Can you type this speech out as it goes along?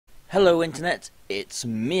Hello Internet, it's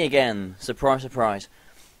me again, surprise surprise.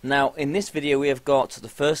 Now in this video we have got the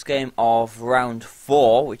first game of round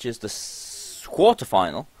 4, which is the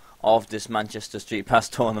quarterfinal of this Manchester StreetPass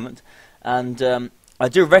tournament, and I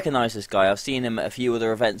do recognise this guy. I've seen him at a few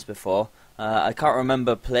other events before. I can't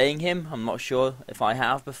remember playing him, I'm not sure if I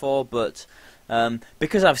have before, but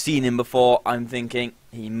because I've seen him before, I'm thinking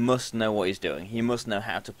he must know what he's doing, he must know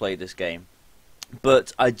how to play this game.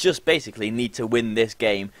 But I just basically need to win this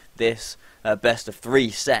game, this best of 3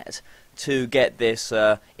 set, to get this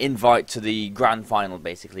invite to the grand final,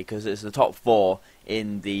 basically, because it's the top 4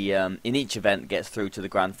 in the in each event gets through to the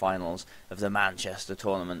grand finals of the Manchester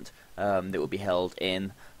tournament that will be held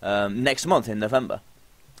in next month in November.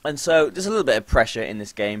 And so there's a little bit of pressure in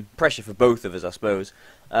this game, pressure for both of us, I suppose,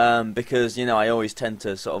 because I always tend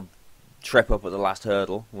to sort of trip up at the last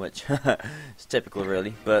hurdle, which is typical,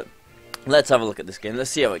 really, but. Let's have a look at this game.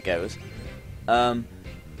 Let's see how it goes.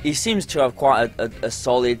 He seems to have quite a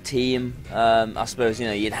solid team. I suppose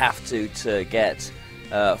you'd have to get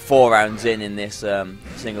 4 rounds in this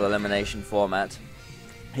single elimination format.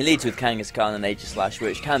 He leads with Kangaskhan and Aegislash,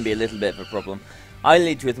 which can be a little bit of a problem. I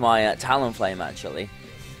lead with my Talonflame actually.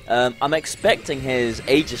 I'm expecting his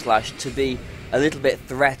Aegislash to be a little bit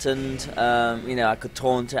threatened. I could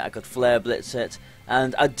taunt it, I could flare blitz it.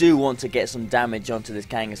 And I do want to get some damage onto this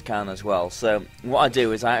Kangaskhan as well. So what I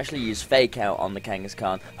do is I actually use Fake Out on the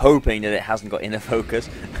Kangaskhan, hoping that it hasn't got inner focus,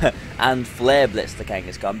 and Flare Blitz the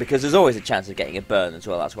Kangaskhan, because there's always a chance of getting a burn as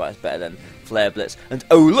well. That's why it's better than Flare Blitz. And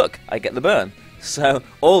oh look, I get the burn. So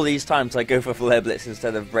all these times I go for Flare Blitz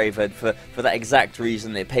instead of Bravehead for that exact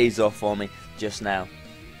reason. It pays off for me just now.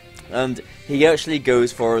 And he actually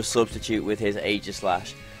goes for a substitute with his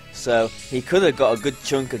Aegislash. So he could have got a good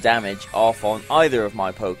chunk of damage off on either of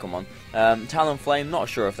my Pokemon. Talonflame, not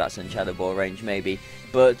sure if that's in Shadow Ball range, maybe,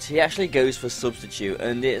 but he actually goes for substitute,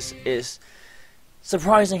 and it's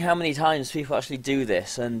surprising how many times people actually do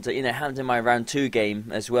this. And hand in my round 2 game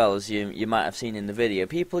as well, as you might have seen in the video,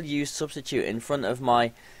 people use substitute in front of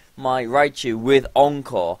my Raichu with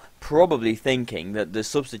Encore, probably thinking that the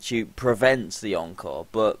substitute prevents the Encore,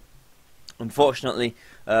 but unfortunately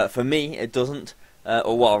for me it doesn't.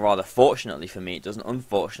 Or well, rather, fortunately for me it doesn't,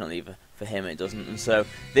 unfortunately for him it doesn't, and so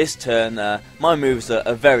this turn, my moves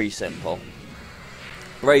are very simple.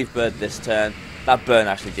 Brave Bird this turn. That burn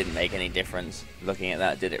actually didn't make any difference, looking at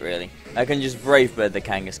that, did it really? I can just Brave Bird the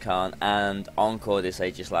Kangaskhan and Encore this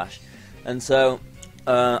Aegislash, and so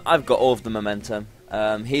I've got all of the momentum.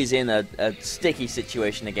 He's in a sticky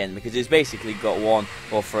situation again, because he's basically got one,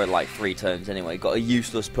 or for like 3 turns anyway, got a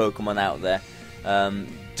useless Pokemon out there.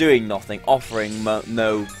 Doing nothing, offering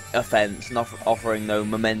no offense, offering no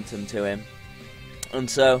momentum to him. And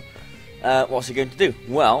so, what's he going to do?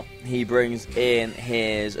 Well, he brings in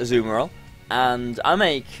his Azumarill, and I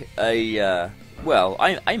make a,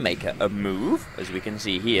 I make a move, as we can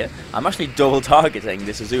see here. I'm actually double targeting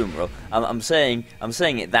this Azumarill. I'm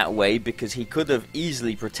saying it that way because he could have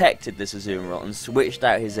easily protected this Azumarill and switched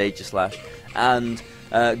out his Aegislash and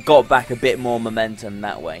got back a bit more momentum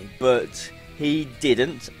that way, but he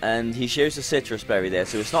didn't, and he shows a Citrus Berry there,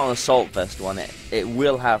 so it's not an Assault Vest one, it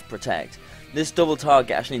will have Protect. This double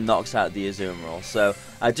target actually knocks out the Azumarill, so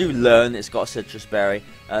I do learn it's got a Citrus Berry.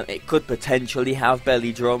 It could potentially have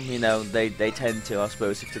Belly Drum, they tend to, I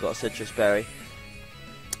suppose, if they've got a Citrus Berry.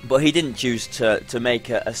 But he didn't choose to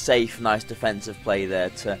make a safe, nice defensive play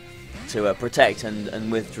there to protect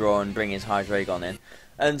and withdraw and bring his Hydreigon in.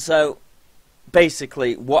 And so,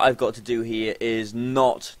 basically, what I've got to do here is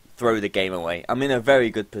not throw the game away. I'm in a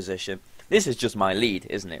very good position. This is just my lead,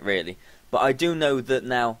 isn't it, really? But I do know that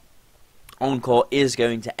now Encore is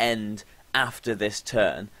going to end after this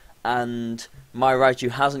turn, and my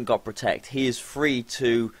Raichu hasn't got Protect. He is free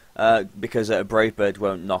to, because a Brave Bird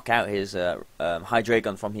won't knock out his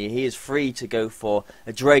Hydreigon from here, he is free to go for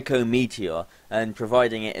a Draco Meteor, and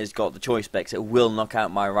providing it has got the Choice Specs, it will knock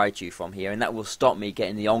out my Raichu from here, and that will stop me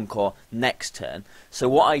getting the Encore next turn. So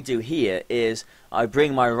what I do here is I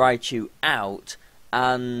bring my Raichu out,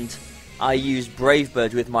 and I use Brave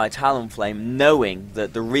Bird with my Talonflame, knowing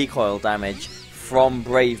that the recoil damage from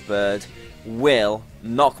Brave Bird will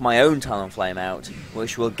knock my own Talonflame out,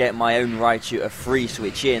 which will get my own Raichu a free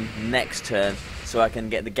switch in next turn, so I can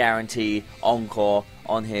get the guaranteed Encore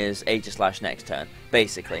on his Aegislash next turn.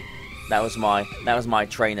 Basically, that was my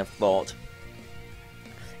train of thought.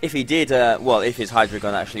 If he did, if his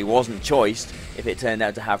Hydreigon actually wasn't choiced, if it turned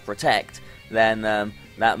out to have Protect, then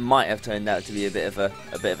that might have turned out to be a bit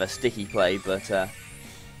of a sticky play, but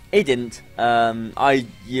It didn't. I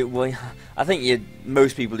think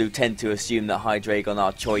most people do tend to assume that Hydreigon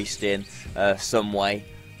are choiced in some way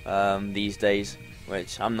these days.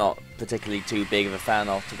 which I'm not particularly too big of a fan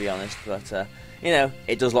of, to be honest, but you know,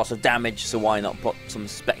 it does lots of damage, so why not put some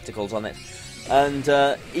spectacles on it? And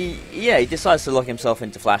he decides to lock himself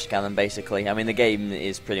into flash cannon, basically. I mean, the game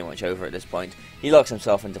is pretty much over at this point. He locks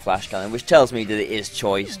himself into flash cannon, which tells me that it is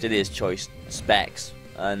choice specs,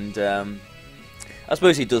 and I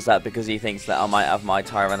suppose he does that because he thinks that I might have my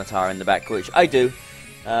Tyranitar in the back, which I do.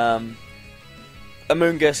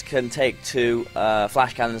 Amoonguss can take 2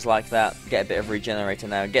 flash cannons like that, get a bit of regenerator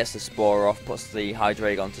now, gets the Spore off, puts the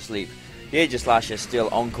Hydreigon to sleep. The Aegislash is still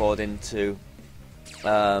encored into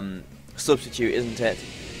Substitute, isn't it?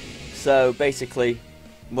 So basically,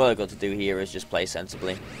 what I've got to do here is just play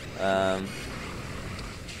sensibly. And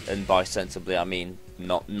by sensibly, I mean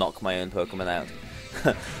not knock my own Pokemon out.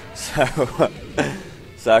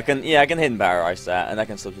 So I can Hidden Power Ice that, and I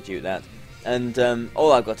can substitute that. And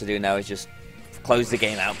all I've got to do now is just close the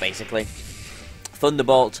game out, basically.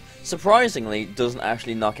 Thunderbolt, surprisingly, doesn't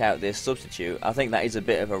actually knock out this substitute. I think that is a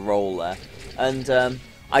bit of a roll there. And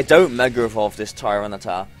I don't Mega Evolve this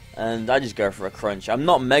Tyranitar, and I just go for a crunch. I'm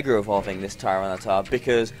not Mega Evolving this Tyranitar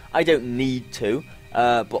because I don't need to,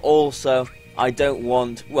 but also I don't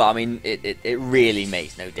want... Well, I mean, it really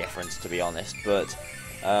makes no difference, to be honest, but...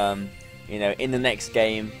 you know, in the next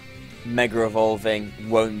game, Mega Evolving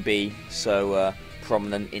won't be so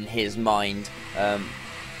prominent in his mind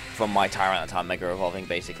from my Tyranitar Mega Evolving,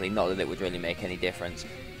 basically. Not that it would really make any difference,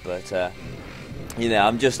 but you know,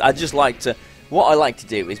 I just like to. What I like to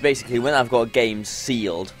do is basically when I've got a game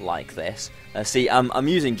sealed like this. See, I'm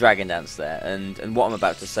using Dragon Dance there, and what I'm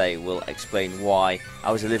about to say will explain why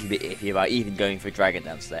I was a little bit iffy about even going for Dragon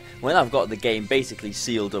Dance there. When I've got the game basically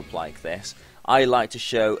sealed up like this, I like to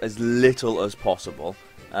show as little as possible.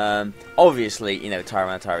 Obviously, you know,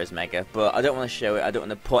 Tyranitar is Mega, but I don't want to show it. I don't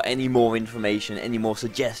want to put any more information, any more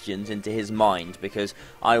suggestions into his mind, because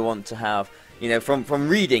I want to have, you know, from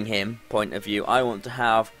reading him point of view, I want to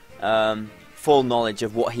have full knowledge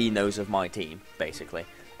of what he knows of my team, basically.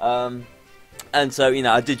 And so, you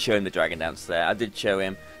know, I did show him the Dragon Dance there. I did show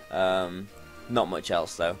him not much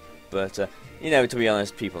else though, but you know, to be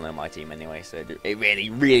honest, people know my team anyway, so it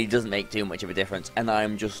really doesn't make too much of a difference. And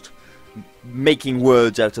I'm just making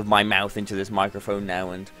words out of my mouth into this microphone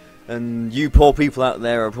now, and you poor people out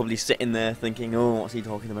there are probably sitting there thinking, oh, what's he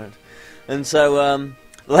talking about? And so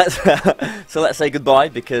let's say goodbye,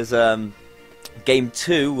 because Game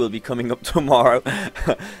 2 will be coming up tomorrow.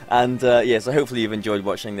 And yeah, so hopefully you've enjoyed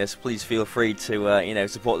watching this. Please feel free to you know,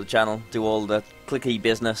 support the channel, do all the clicky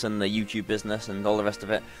business and the YouTube business and all the rest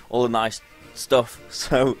of it, all the nice stuff.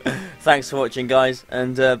 So thanks for watching, guys,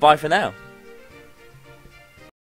 and bye for now.